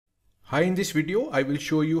Hi, in this video, I will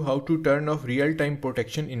show you how to turn off real-time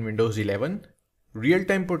protection in Windows 11.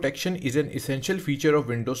 Real-time protection is an essential feature of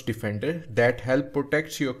Windows Defender that helps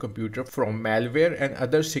protect your computer from malware and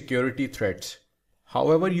other security threats.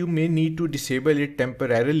 However, you may need to disable it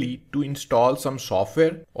temporarily to install some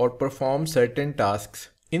software or perform certain tasks.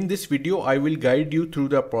 In this video, I will guide you through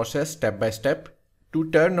the process step by step.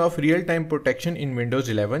 To turn off real-time protection in Windows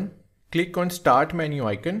 11, click on Start menu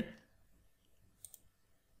icon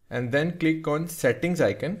and then click on Settings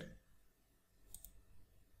icon.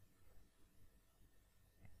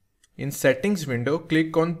 In Settings window,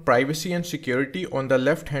 click on Privacy and Security on the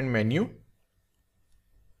left-hand menu.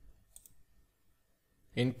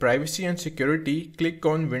 In Privacy and Security, click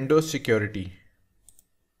on Windows Security.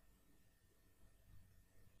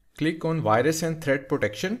 Click on Virus and Threat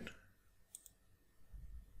Protection.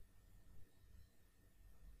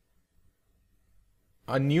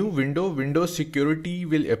 A new window, Windows Security,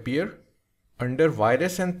 will appear. Under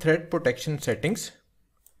Virus and Threat Protection Settings,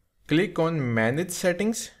 click on Manage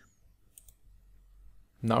Settings.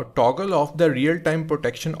 Now toggle off the real-time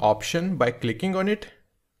protection option by clicking on it.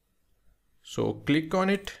 So click on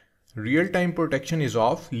it. Real-time protection is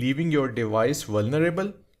off, leaving your device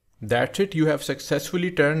vulnerable. That's it, you have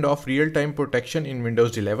successfully turned off real-time protection in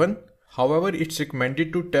Windows 11. However, it's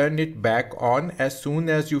recommended to turn it back on as soon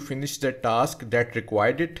as you finish the task that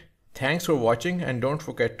required it. Thanks for watching and don't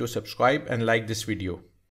forget to subscribe and like this video.